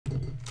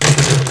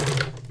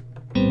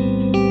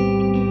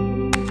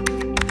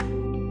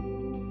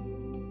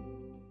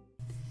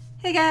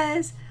Hey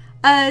guys!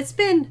 It's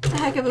been a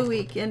heck of a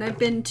week and I've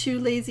been too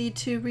lazy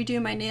to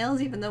redo my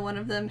nails, even though one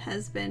of them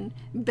has been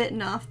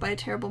bitten off by a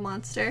terrible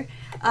monster.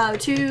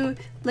 Too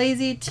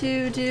lazy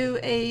to do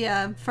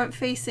a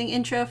front-facing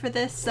intro for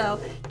this, so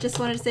just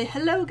wanted to say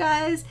hello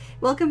guys!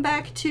 Welcome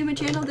back to my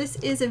channel. This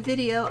is a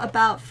video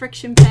about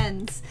Frixion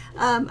pens.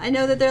 I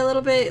know that they're a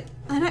little bit,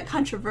 not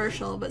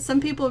controversial, but some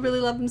people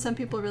really love them, some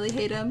people really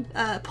hate them.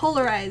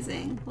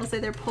 Polarizing. We'll say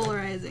they're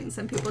polarizing.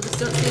 Some people just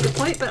don't see the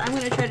point, but I'm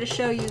going to try to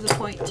show you the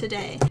point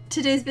today.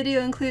 Today's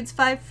video includes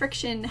 5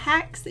 Frixion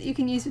hacks that you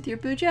can use with your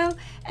bujo,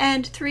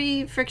 and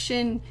 3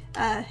 Frixion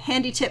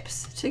handy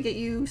tips to get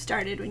you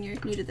started when you're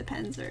new to the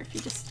pens, or if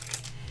you just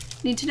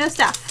need to know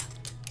stuff.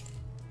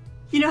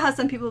 You know how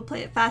some people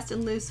play it fast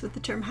and loose with the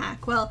term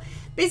hack? Well,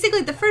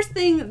 basically the first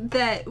thing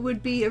that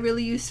would be a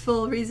really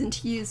useful reason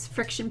to use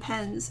Frixion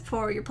pens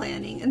for your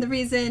planning, and the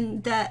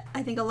reason that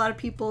I think a lot of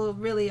people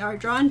really are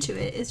drawn to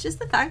it, is just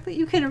the fact that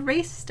you can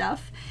erase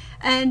stuff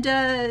and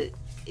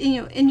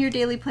in your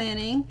daily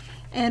planning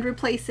and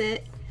replace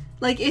it.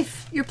 Like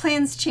if your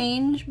plans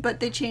change, but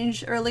they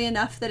change early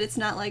enough that it's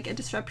not like a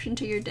disruption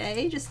to your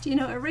day, just,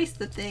 erase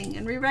the thing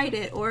and rewrite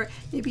it. Or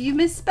maybe you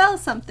misspell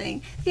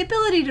something. The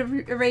ability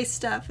to erase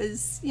stuff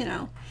is,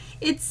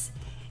 it's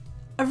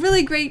a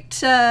really great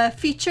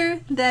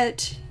feature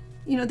that,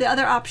 the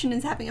other option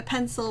is having a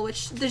pencil,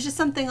 which there's just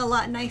something a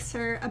lot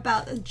nicer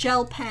about a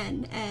gel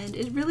pen, and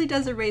it really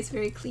does erase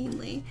very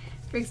cleanly.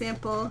 For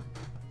example,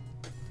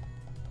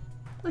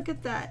 look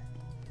at that.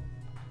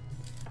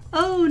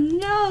 Oh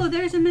no,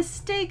 there's a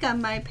mistake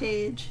on my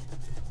page.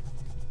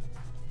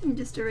 You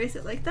just erase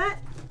it like that,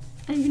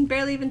 and you can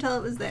barely even tell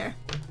it was there.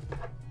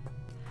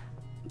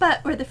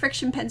 But where the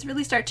Frixion pens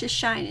really start to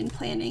shine in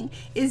planning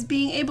is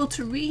being able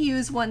to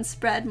reuse one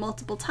spread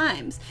multiple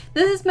times.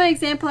 This is my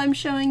example. I'm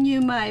showing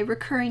you my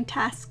recurring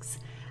tasks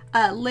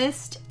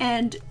list,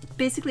 and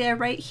basically I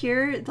write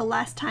here the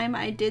last time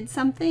I did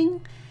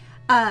something.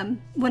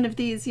 One of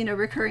these,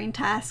 recurring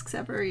tasks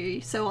every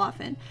so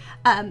often.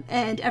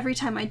 And every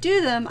time I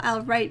do them,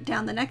 I'll write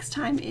down the next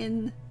time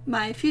in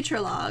my future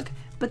log,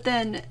 but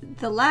then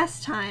the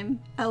last time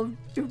I'll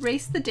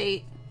erase the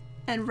date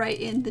and write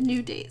in the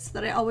new date so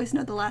that I always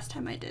know the last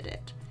time I did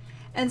it.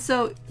 And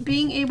so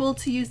being able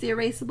to use the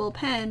erasable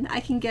pen, I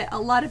can get a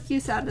lot of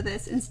use out of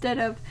this. Instead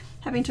of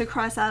having to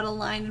cross out a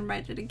line and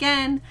write it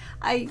again,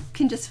 I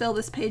can just fill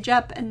this page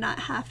up and not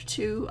have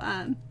to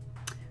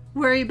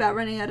worry about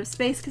running out of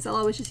space, because I'll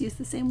always just use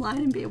the same line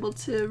and be able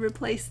to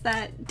replace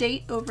that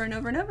date over and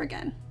over and over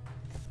again.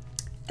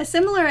 A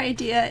similar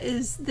idea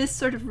is this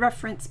sort of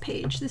reference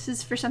page. This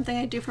is for something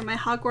I do for my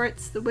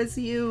Hogwarts, the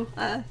WizU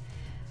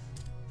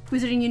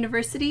Wizarding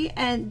University,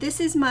 and this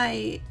is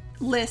my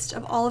list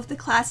of all of the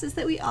classes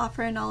that we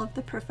offer and all of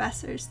the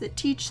professors that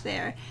teach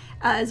there,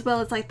 as well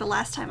as like the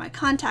last time I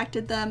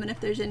contacted them and if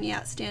there's any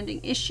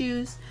outstanding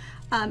issues.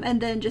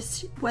 And then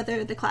just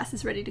whether the class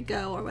is ready to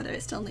go or whether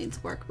it still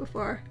needs work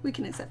before we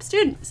can accept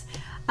students.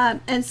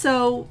 And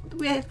so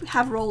we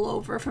have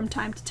rollover from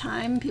time to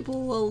time.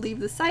 People will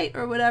leave the site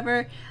or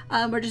whatever,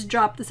 or just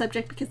drop the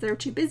subject because they're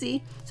too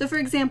busy. So for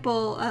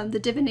example, the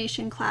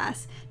divination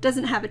class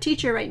doesn't have a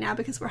teacher right now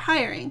because we're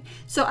hiring.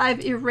 So I've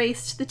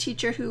erased the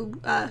teacher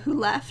who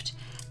left.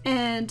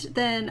 And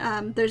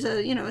then there's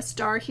a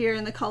star here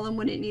in the column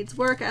when it needs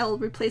work. I'll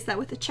replace that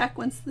with a check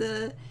once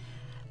the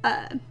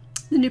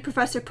new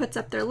professor puts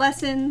up their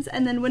lessons,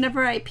 and then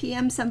whenever I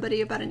PM somebody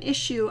about an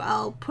issue,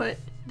 I'll put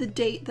the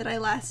date that I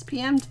last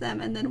PM'd them,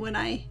 and then when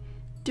I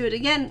do it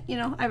again,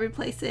 I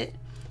replace it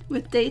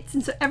with dates.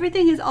 And so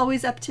everything is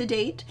always up to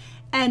date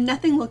and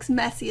nothing looks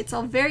messy. It's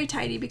all very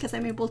tidy because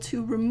I'm able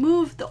to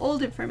remove the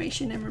old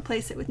information and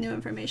replace it with new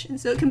information.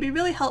 So it can be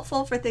really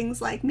helpful for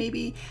things like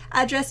maybe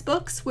address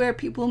books where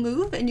people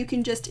move and you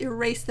can just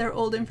erase their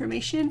old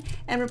information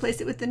and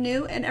replace it with the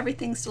new, and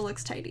everything still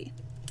looks tidy.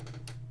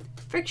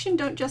 Frixion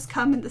don't just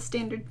come in the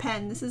standard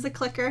pen. This is a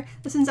clicker.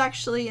 This one's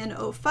actually an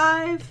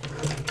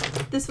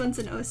 05. This one's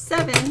an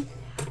 07.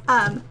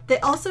 They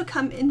also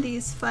come in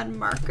these fun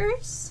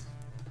markers,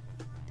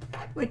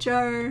 which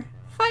are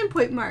fine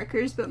point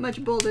markers, but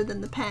much bolder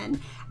than the pen.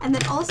 And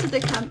then also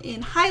they come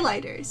in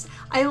highlighters.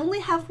 I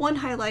only have one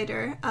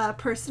highlighter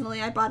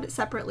personally. I bought it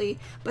separately,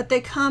 but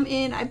they come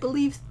in, I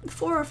believe,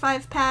 4 or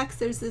 5 packs.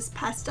 There's this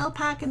pastel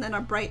pack and then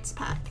a brights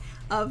pack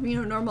of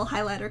normal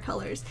highlighter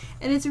colors.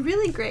 And it's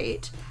really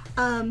great.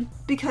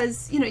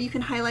 Because you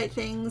can highlight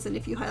things, and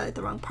if you highlight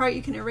the wrong part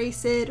you can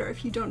erase it, or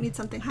if you don't need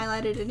something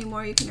highlighted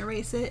anymore you can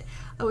erase it,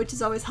 which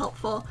is always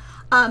helpful.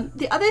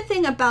 The other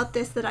thing about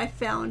this that I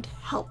found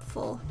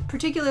helpful,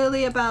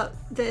 particularly about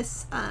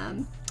this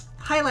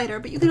highlighter,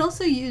 but you can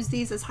also use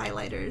these as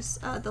highlighters,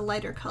 the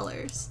lighter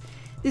colors.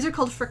 These are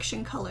called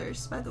Frixion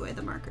colors, by the way,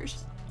 the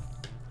markers.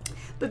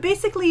 But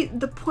basically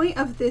the point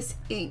of this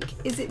ink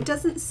is it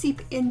doesn't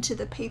seep into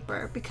the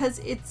paper because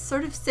it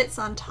sort of sits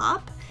on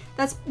top.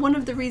 That's one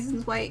of the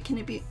reasons why it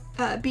can be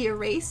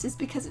erased, is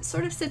because it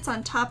sort of sits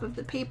on top of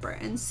the paper,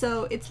 and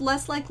so it's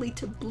less likely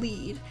to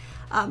bleed.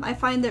 I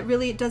find that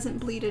really it doesn't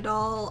bleed at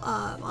all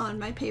on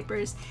my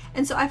papers,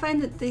 and so I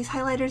find that these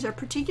highlighters are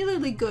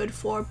particularly good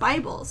for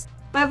Bibles.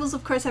 Bibles,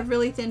 of course, have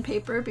really thin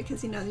paper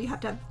because, you know, you have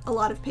to have a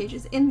lot of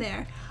pages in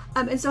there.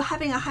 And so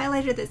having a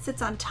highlighter that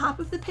sits on top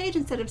of the page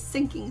instead of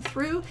sinking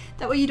through,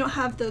 that way you don't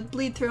have the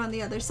bleed through on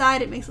the other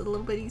side. It makes it a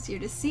little bit easier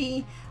to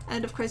see.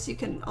 And of course you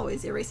can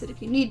always erase it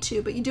if you need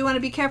to, but you do want to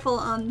be careful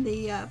on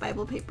the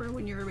Bible paper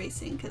when you're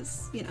erasing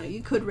because, you know,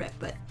 you could rip,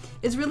 but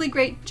it's really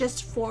great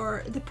just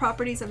for the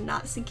properties of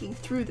not sinking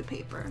through the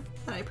paper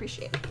that I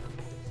appreciate.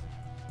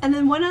 And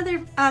then one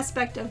other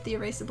aspect of the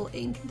erasable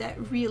ink that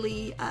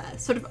really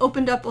sort of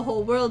opened up a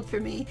whole world for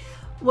me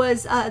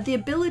was the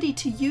ability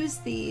to use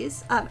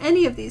these,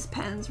 any of these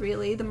pens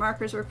really, the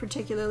markers work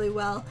particularly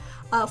well,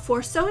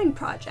 for sewing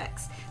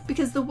projects.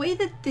 Because the way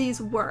that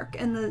these work,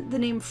 and the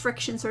name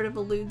Frixion sort of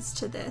alludes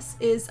to this,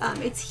 is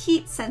it's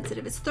heat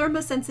sensitive, it's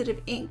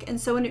thermosensitive ink,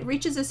 and so when it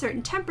reaches a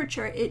certain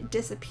temperature, it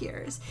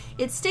disappears.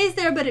 It stays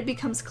there, but it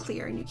becomes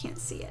clear and you can't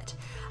see it.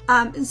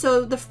 And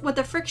so what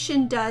the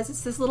Frixion does,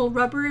 it's this little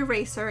rubber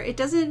eraser. It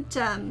doesn't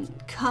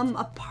come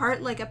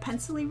apart like a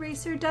pencil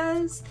eraser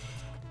does,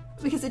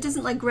 because it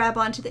doesn't like grab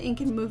onto the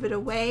ink and move it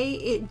away.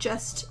 It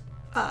just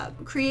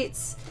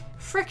creates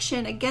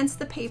friction against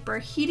the paper,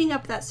 heating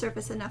up that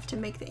surface enough to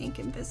make the ink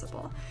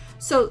invisible.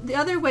 So the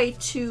other way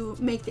to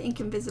make the ink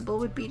invisible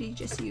would be to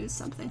just use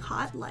something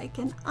hot like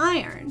an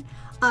iron.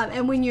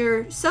 And when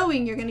you're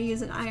sewing, you're going to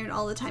use an iron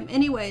all the time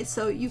anyway,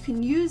 so you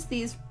can use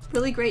these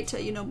really great to,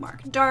 you know,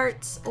 mark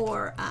darts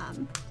or,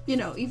 you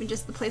know, even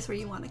just the place where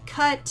you want to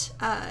cut,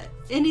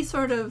 any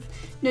sort of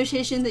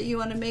notation that you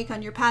want to make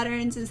on your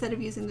patterns instead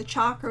of using the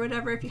chalk or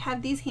whatever. If you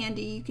have these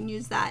handy, you can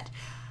use that.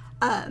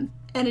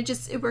 And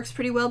it works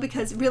pretty well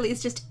because really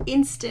it's just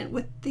instant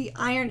with the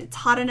iron. It's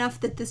hot enough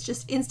that this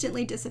just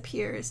instantly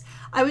disappears.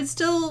 I would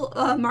still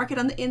mark it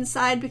on the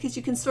inside because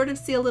you can sort of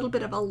see a little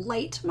bit of a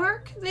light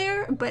mark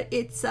there, but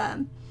it's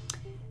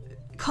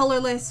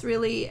colorless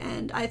really,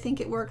 and I think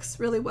it works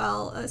really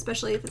well,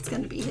 especially if it's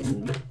going to be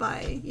hidden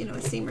by, you know,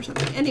 a seam or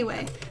something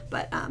anyway.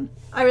 But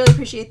I really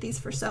appreciate these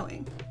for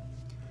sewing.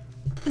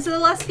 And so the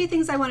last few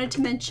things I wanted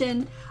to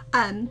mention,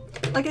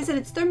 like I said,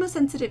 it's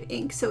thermosensitive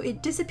ink, so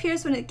it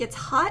disappears when it gets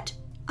hot.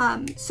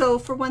 So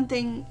for one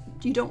thing,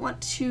 you don't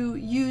want to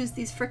use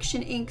these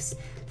Frixion inks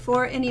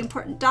for any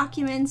important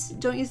documents.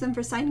 Don't use them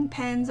for signing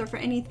pens or for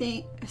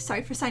anything,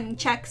 sorry, for signing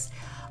checks,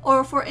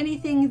 or for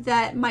anything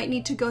that might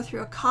need to go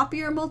through a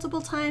copier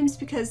multiple times,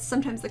 because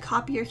sometimes the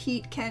copier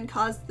heat can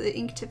cause the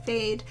ink to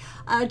fade.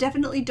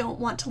 Definitely don't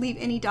want to leave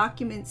any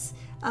documents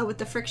with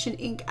the Frixion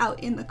ink out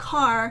in the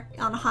car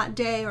on a hot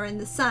day or in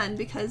the sun,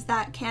 because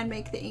that can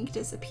make the ink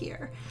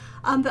disappear.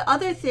 The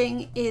other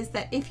thing is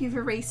that if you've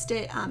erased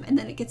it and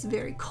then it gets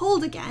very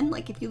cold again,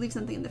 like if you leave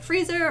something in the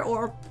freezer,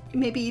 or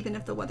maybe even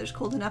if the weather's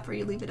cold enough or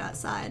you leave it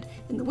outside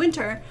in the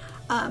winter,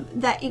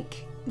 that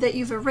ink that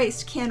you've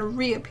erased can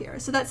reappear.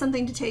 So that's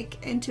something to take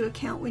into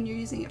account when you're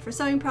using it for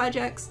sewing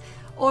projects,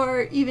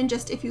 or even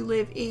just if you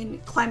live in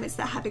climates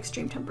that have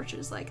extreme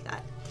temperatures like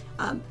that.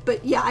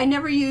 But yeah, I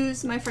never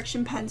use my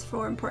Frixion pens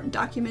for important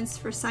documents,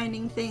 for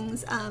signing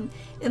things,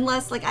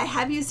 unless, like, I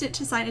have used it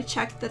to sign a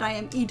check that I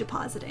am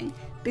e-depositing,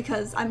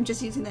 because I'm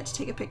just using that to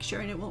take a picture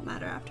and it won't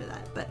matter after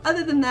that. But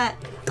other than that,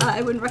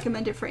 I wouldn't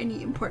recommend it for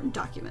any important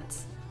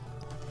documents.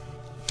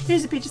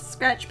 Here's a piece of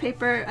scratch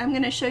paper. I'm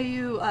going to show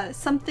you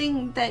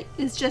something that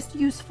is just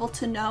useful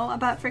to know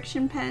about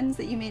Frixion pens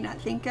that you may not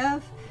think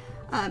of.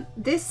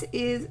 This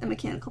is a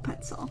mechanical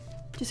pencil.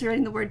 Just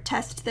writing the word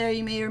test there,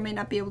 you may or may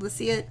not be able to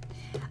see it.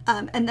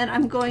 And then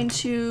I'm going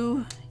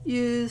to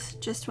use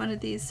just one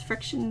of these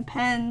Frixion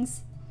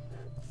pens.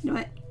 You know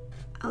what?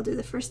 I'll do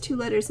the first two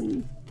letters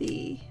in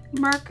the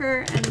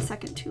marker and the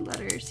second two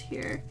letters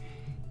here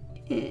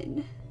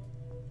in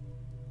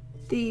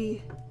the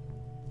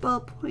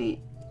ballpoint.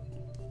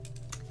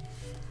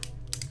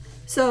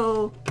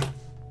 So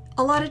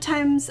a lot of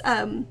times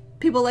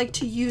people like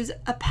to use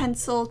a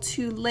pencil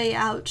to lay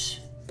out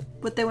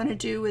what they want to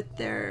do with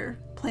their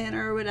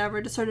planner or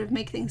whatever, to sort of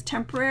make things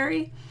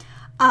temporary.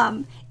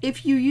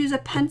 If you use a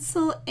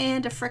pencil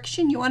and a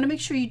Frixion, you want to make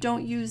sure you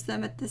don't use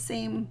them at the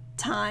same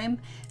time,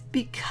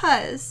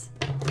 because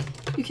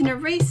you can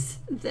erase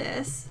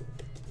this,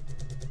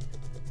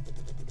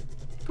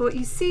 but what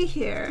you see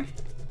here,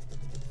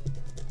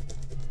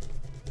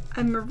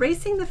 I'm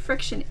erasing the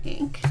Frixion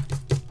ink.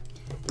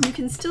 You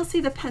can still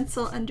see the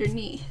pencil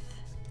underneath.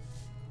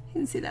 You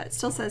can see that it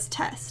still says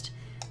test.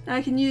 Now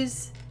I can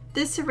use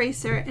this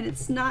eraser and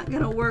it's not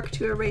going to work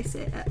to erase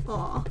it at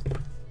all.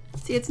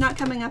 See, it's not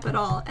coming up at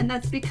all, and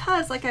that's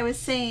because, like I was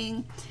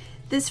saying,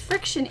 this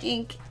Frixion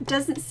ink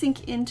doesn't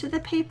sink into the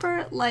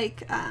paper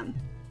like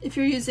if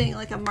you're using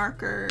like a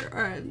marker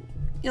or,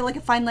 you know, like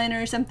a fine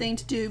liner or something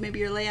to do maybe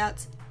your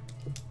layouts.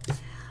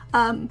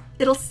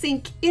 It'll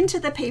sink into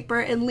the paper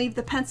and leave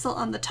the pencil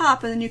on the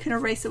top, and then you can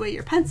erase away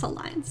your pencil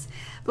lines.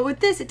 But with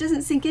this, it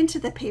doesn't sink into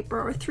the paper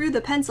or through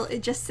the pencil,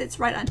 it just sits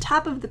right on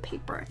top of the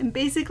paper and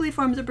basically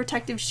forms a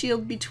protective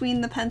shield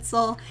between the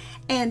pencil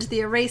and the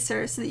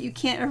eraser, so that you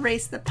can't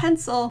erase the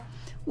pencil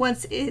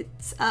once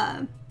it's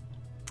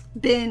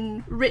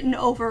been written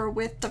over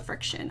with the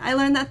Frixion. I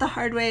learned that the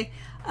hard way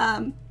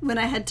when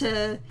I had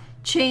to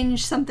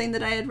change something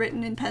that I had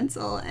written in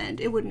pencil and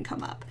it wouldn't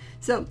come up.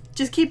 So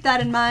just keep that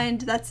in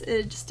mind. That's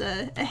just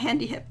a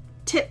handy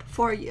tip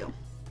for you.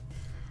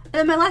 And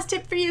then my last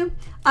tip for you,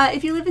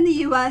 if you live in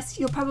the US,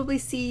 you'll probably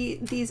see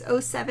these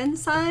 07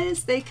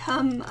 size. They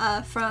come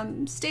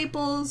from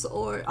Staples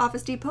or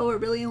Office Depot or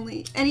really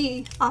only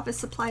any office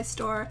supply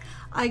store.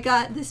 I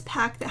got this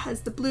pack that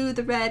has the blue,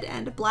 the red,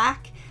 and a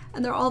black,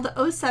 and they're all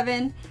the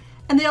 07.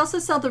 And they also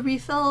sell the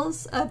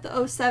refills of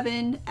the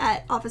 07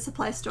 at office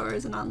supply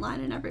stores and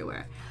online and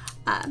everywhere,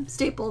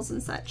 Staples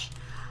and such.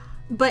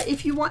 But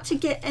if you want to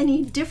get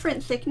any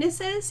different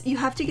thicknesses, you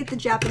have to get the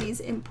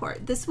Japanese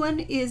import. This one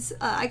is,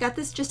 I got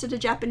this just at a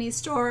Japanese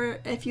store.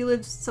 If you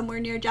live somewhere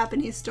near a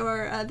Japanese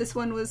store, this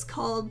one was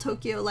called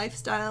Tokyo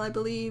Lifestyle, I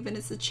believe, and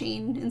it's a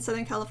chain in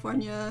Southern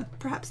California,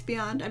 perhaps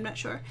beyond, I'm not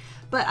sure.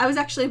 But I was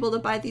actually able to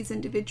buy these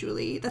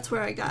individually. That's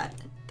where I got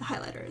the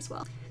highlighter as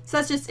well. So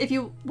that's just, if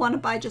you want to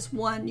buy just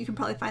one, you can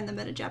probably find them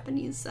at a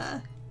Japanese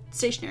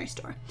stationery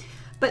store.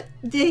 But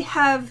they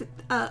have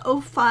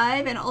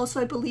 05 and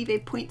also I believe a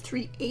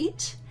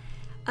 0.38,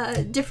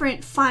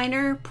 different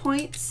finer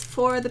points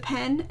for the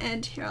pen.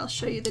 And here I'll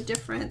show you the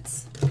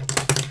difference.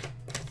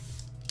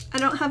 I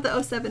don't have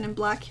the 07 in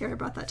black here, I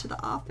brought that to the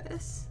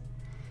office.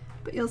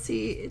 But you'll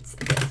see it's a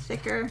bit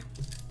thicker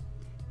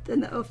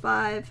than the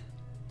 05.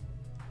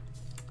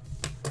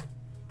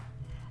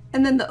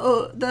 And then the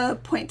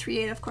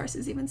 0.38 of course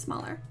is even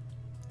smaller.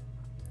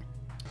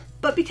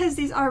 But because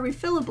these are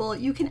refillable,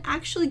 you can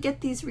actually get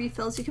these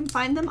refills. You can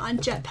find them on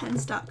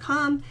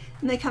jetpens.com,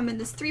 and they come in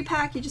this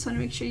 3-pack. You just want to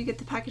make sure you get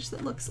the package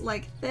that looks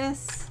like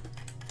this.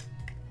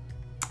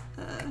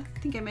 I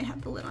think I may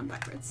have the lid on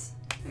backwards.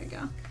 There you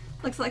go.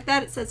 Looks like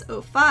that. It says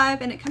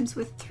 05, and it comes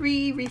with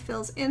 3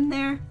 refills in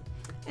there,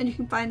 and you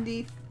can find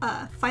the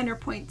finer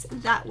points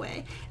that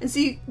way. And so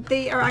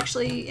they are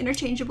actually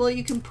interchangeable.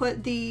 You can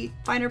put the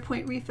finer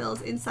point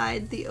refills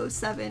inside the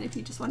 07 if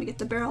you just want to get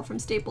the barrel from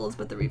Staples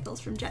but the refills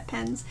from Jet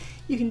Pens.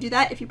 You can do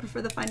that if you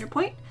prefer the finer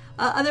point.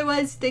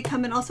 Otherwise, they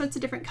come in all sorts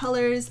of different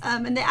colors,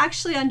 and they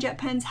actually on Jet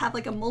Pens have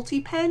like a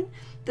multi-pen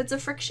that's a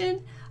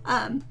Frixion.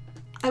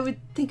 I would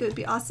think it would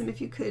be awesome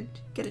if you could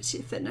get it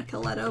to fit in a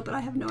Coletto, but I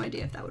have no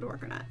idea if that would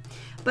work or not.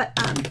 But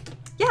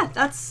yeah,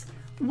 that's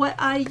what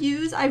I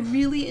use. I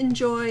really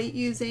enjoy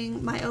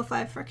using my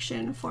 05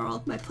 Frixion for all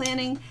of my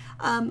planning.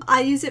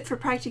 I use it for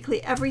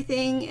practically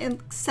everything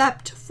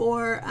except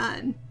for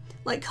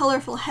like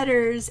colorful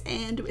headers,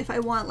 and if I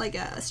want like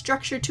a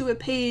structure to a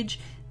page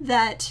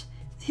that,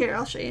 here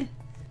I'll show you.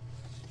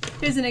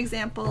 Here's an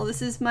example.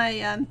 This is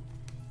my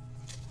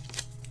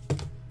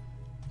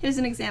here's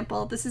an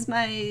example. This is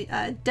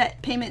my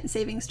debt payment and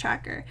savings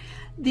tracker.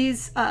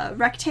 These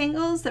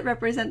rectangles that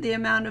represent the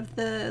amount of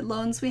the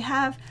loans we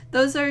have,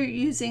 those are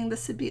using the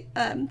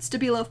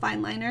Stabilo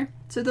fine liner,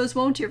 so those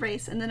won't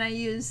erase. And then I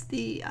use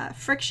the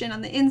Frixion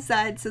on the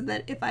inside so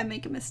that if I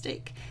make a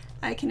mistake,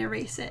 I can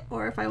erase it.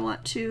 Or if I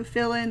want to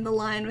fill in the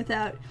line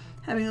without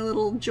having a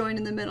little join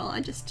in the middle, I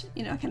just,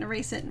 you know, can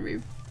erase it and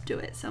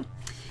redo it. So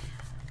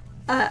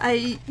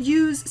I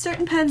use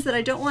certain pens that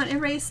I don't want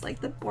erased,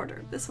 like the border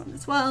of this one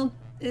as well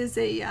is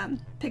a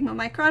Pigma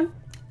Micron.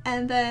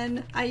 And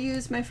then I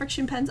use my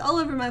Frixion pens all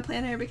over my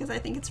planner because I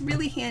think it's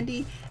really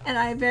handy, and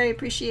I very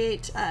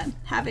appreciate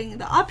having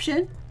the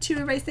option to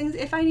erase things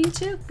if I need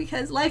to,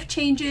 because life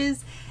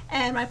changes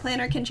and my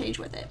planner can change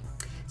with it.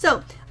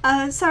 So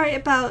sorry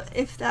about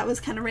if that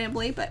was kind of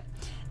rambly,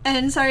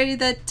 and sorry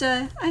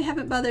that I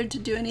haven't bothered to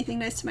do anything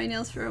nice to my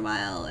nails for a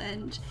while,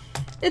 and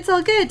it's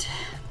all good.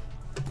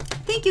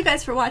 Thank you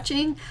guys for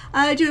watching.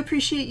 I do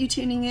appreciate you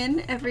tuning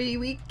in every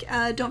week.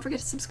 Don't forget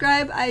to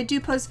subscribe. I do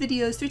post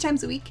videos 3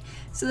 times a week,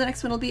 so the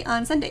next one will be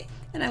on Sunday.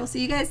 And I will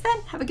see you guys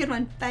then. Have a good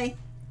one. Bye.